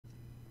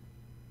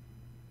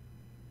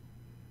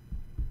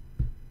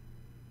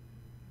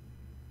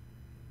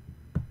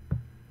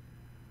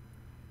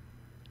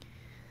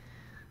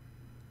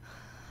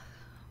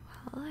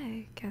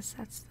guess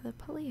that's the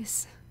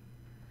police.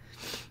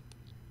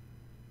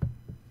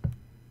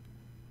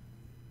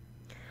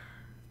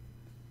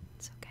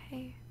 It's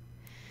okay.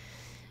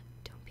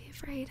 Don't be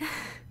afraid.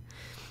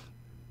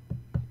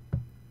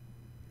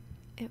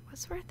 It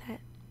was worth it.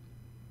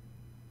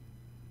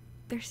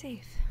 They're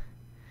safe.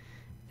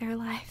 They're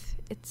alive.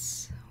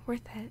 It's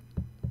worth it.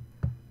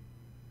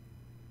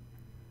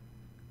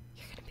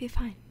 You're gonna be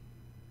fine.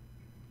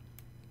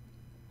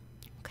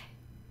 Okay.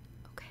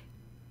 Okay.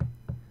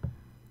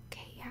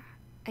 Okay, yeah.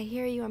 I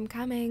hear you. I'm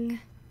coming.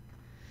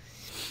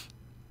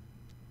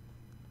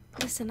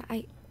 Listen,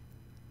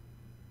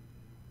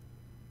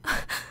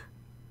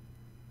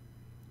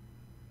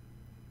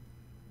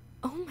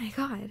 Oh my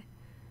god.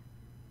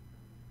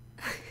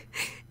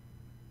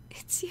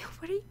 It's you.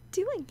 What are you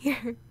doing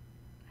here?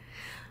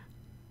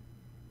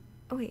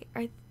 Oh wait,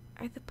 are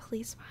the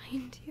police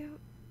behind you?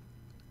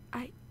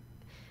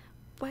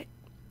 What?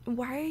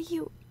 Why are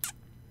you?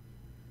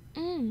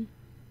 Mm.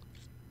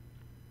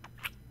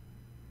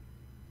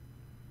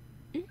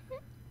 Mm-hmm.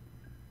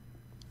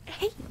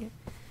 Hey.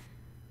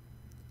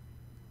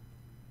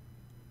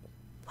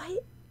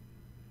 What?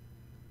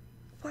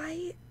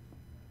 Why?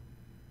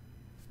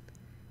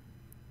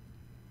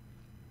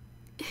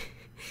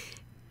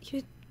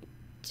 You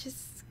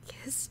just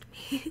kissed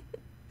me.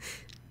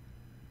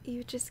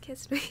 You just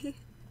kissed me.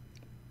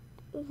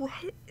 What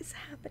is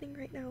happening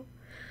right now?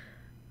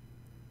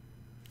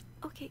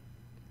 Okay,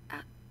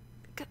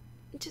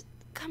 just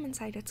come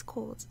inside. It's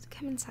cold.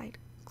 Come inside.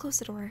 Close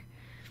the door.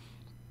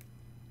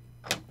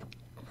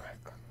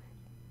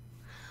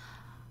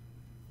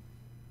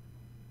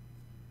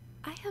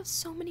 I have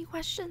so many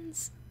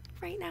questions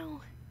right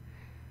now.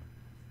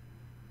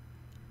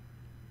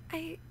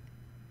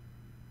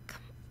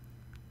 Come,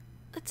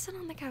 let's sit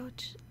on the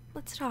couch.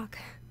 Let's talk.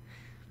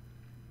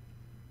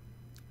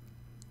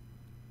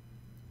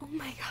 Oh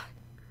my god.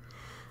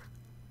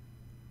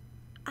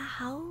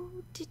 How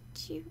did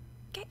you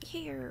get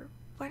here?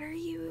 What are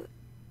you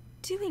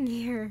doing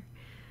here?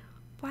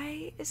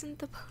 Why isn't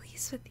the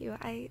police with you?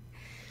 Why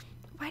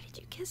did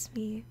you kiss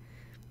me?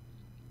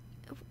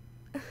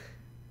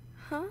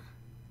 Huh?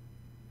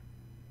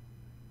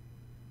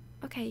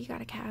 Okay, you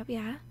got a cab,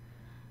 yeah?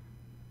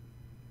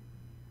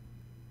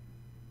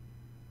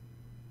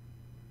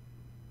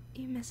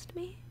 You missed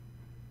me?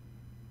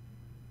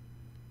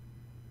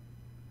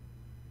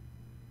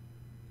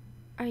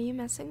 Are you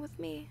messing with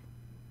me?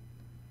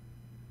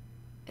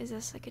 Is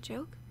this like a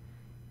joke?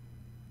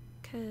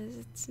 'Cause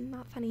it's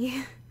not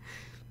funny.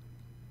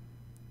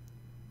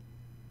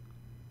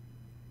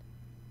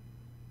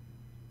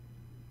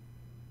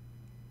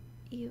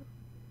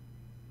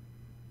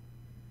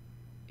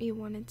 You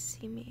wanted to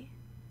see me.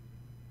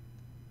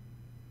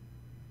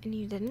 And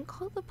you didn't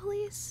call the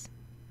police?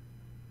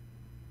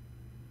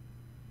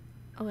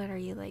 What, are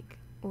you like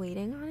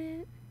waiting on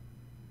it?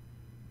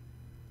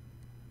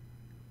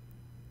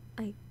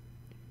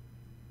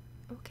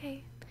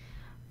 Okay.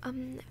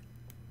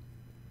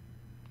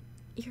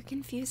 You're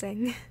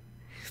confusing.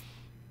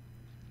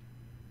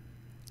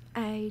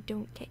 I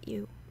don't get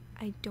you.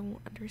 I don't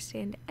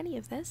understand any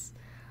of this.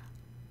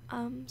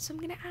 So I'm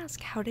gonna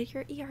ask, how did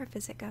your ER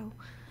visit go?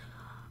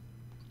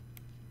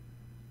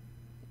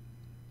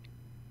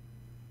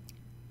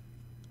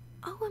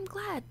 Oh, I'm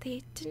glad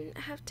they didn't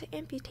have to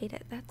amputate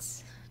it.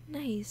 That's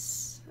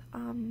nice.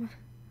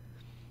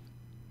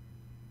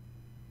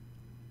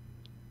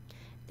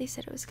 They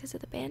said it was because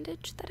of the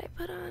bandage that I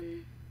put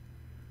on.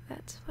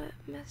 That's what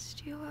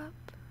messed you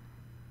up.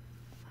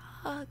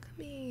 Fuck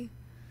me.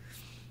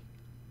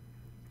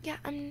 Yeah,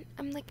 I'm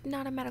like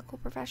not a medical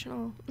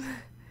professional.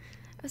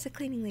 I was a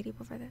cleaning lady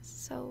before this,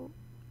 so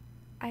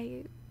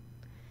I'm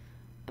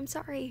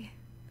sorry.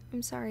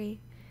 I'm sorry.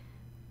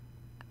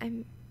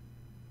 I'm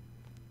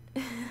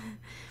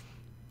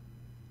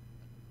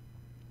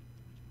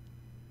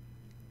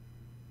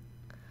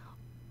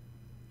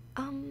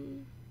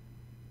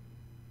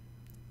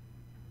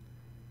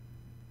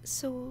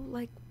so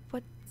like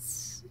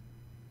what's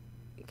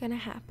gonna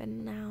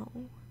happen now?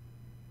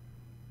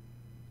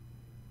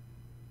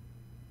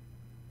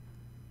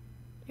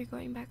 You're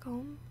going back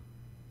home?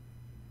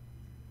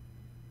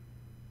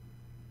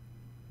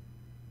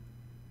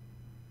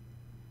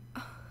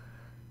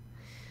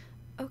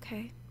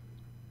 Okay.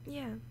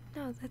 Yeah,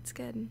 no, that's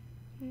good.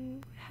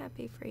 I'm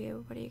happy for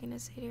you. What are you gonna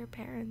say to your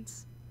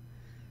parents?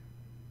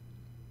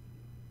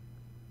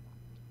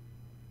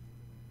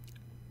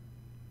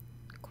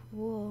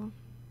 Cool.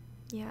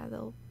 Yeah,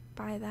 they'll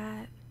buy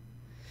that.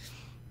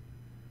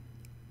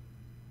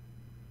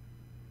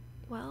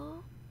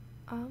 Well,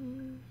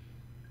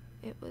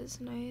 it was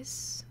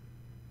nice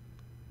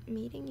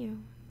meeting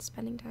you,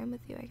 spending time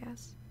with you, I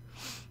guess.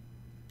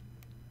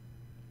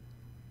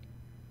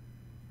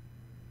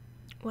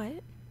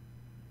 What?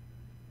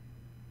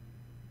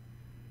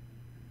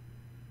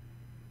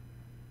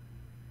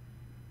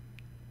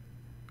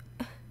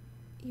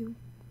 You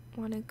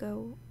want to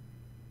go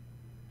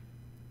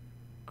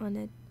on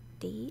a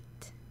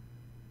date?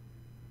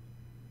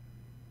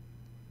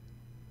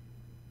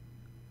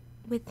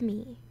 With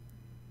me?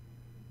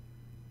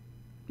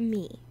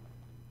 me.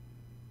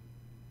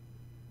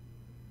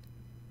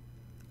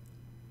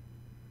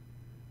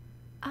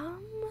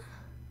 Um,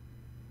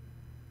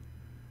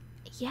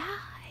 yeah,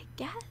 I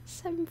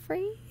guess I'm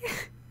free.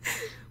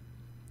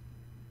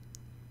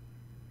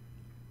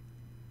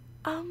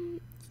 um,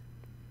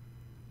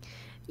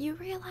 you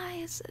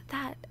realize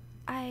that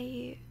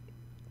I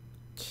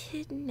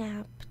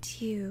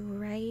kidnapped you,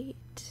 right?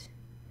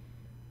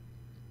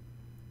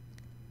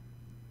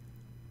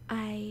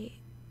 I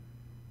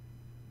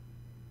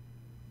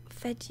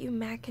fed you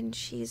mac and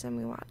cheese and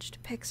we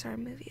watched Pixar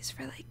movies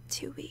for like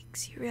 2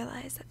 weeks. You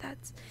realize that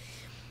that's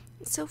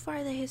so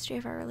far the history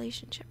of our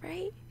relationship,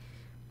 right?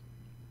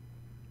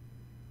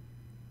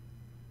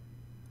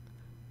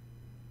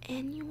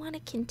 And you want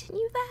to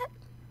continue that?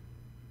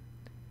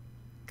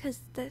 Because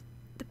the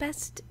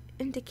best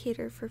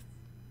indicator for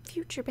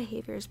future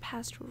behavior is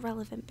past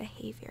relevant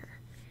behavior.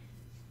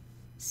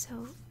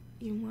 So,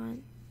 you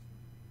want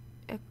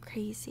a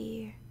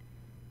crazy,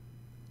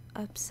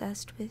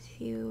 obsessed with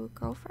you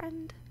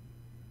girlfriend?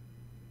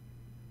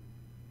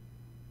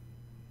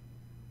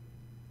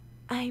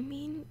 I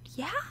mean,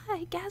 yeah,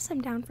 I guess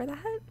I'm down for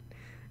that.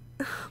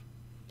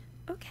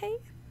 Okay.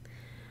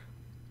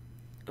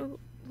 Oh,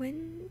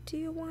 when do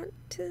you want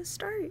to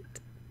start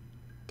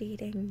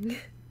dating?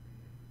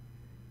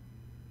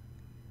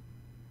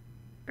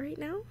 Right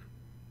now?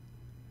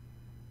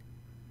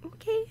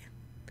 Okay.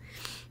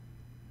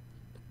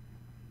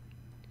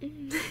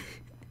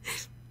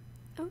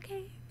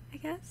 Okay, I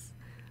guess.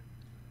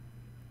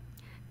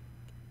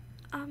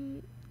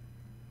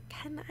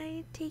 Can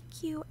I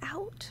take you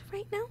out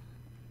right now?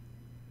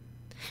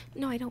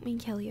 No, I don't mean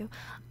kill you.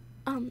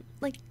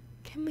 Like,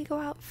 can we go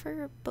out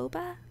for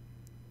boba?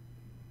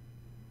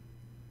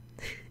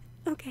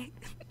 Okay.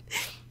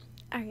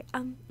 Alright,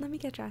 let me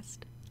get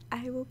dressed.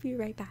 I will be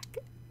right back.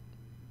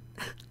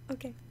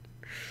 Okay.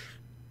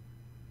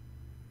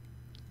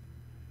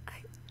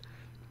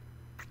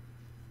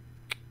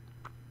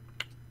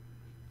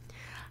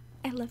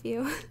 I love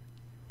you.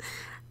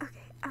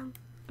 Okay, I'm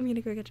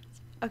gonna go get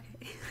dressed.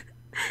 Okay.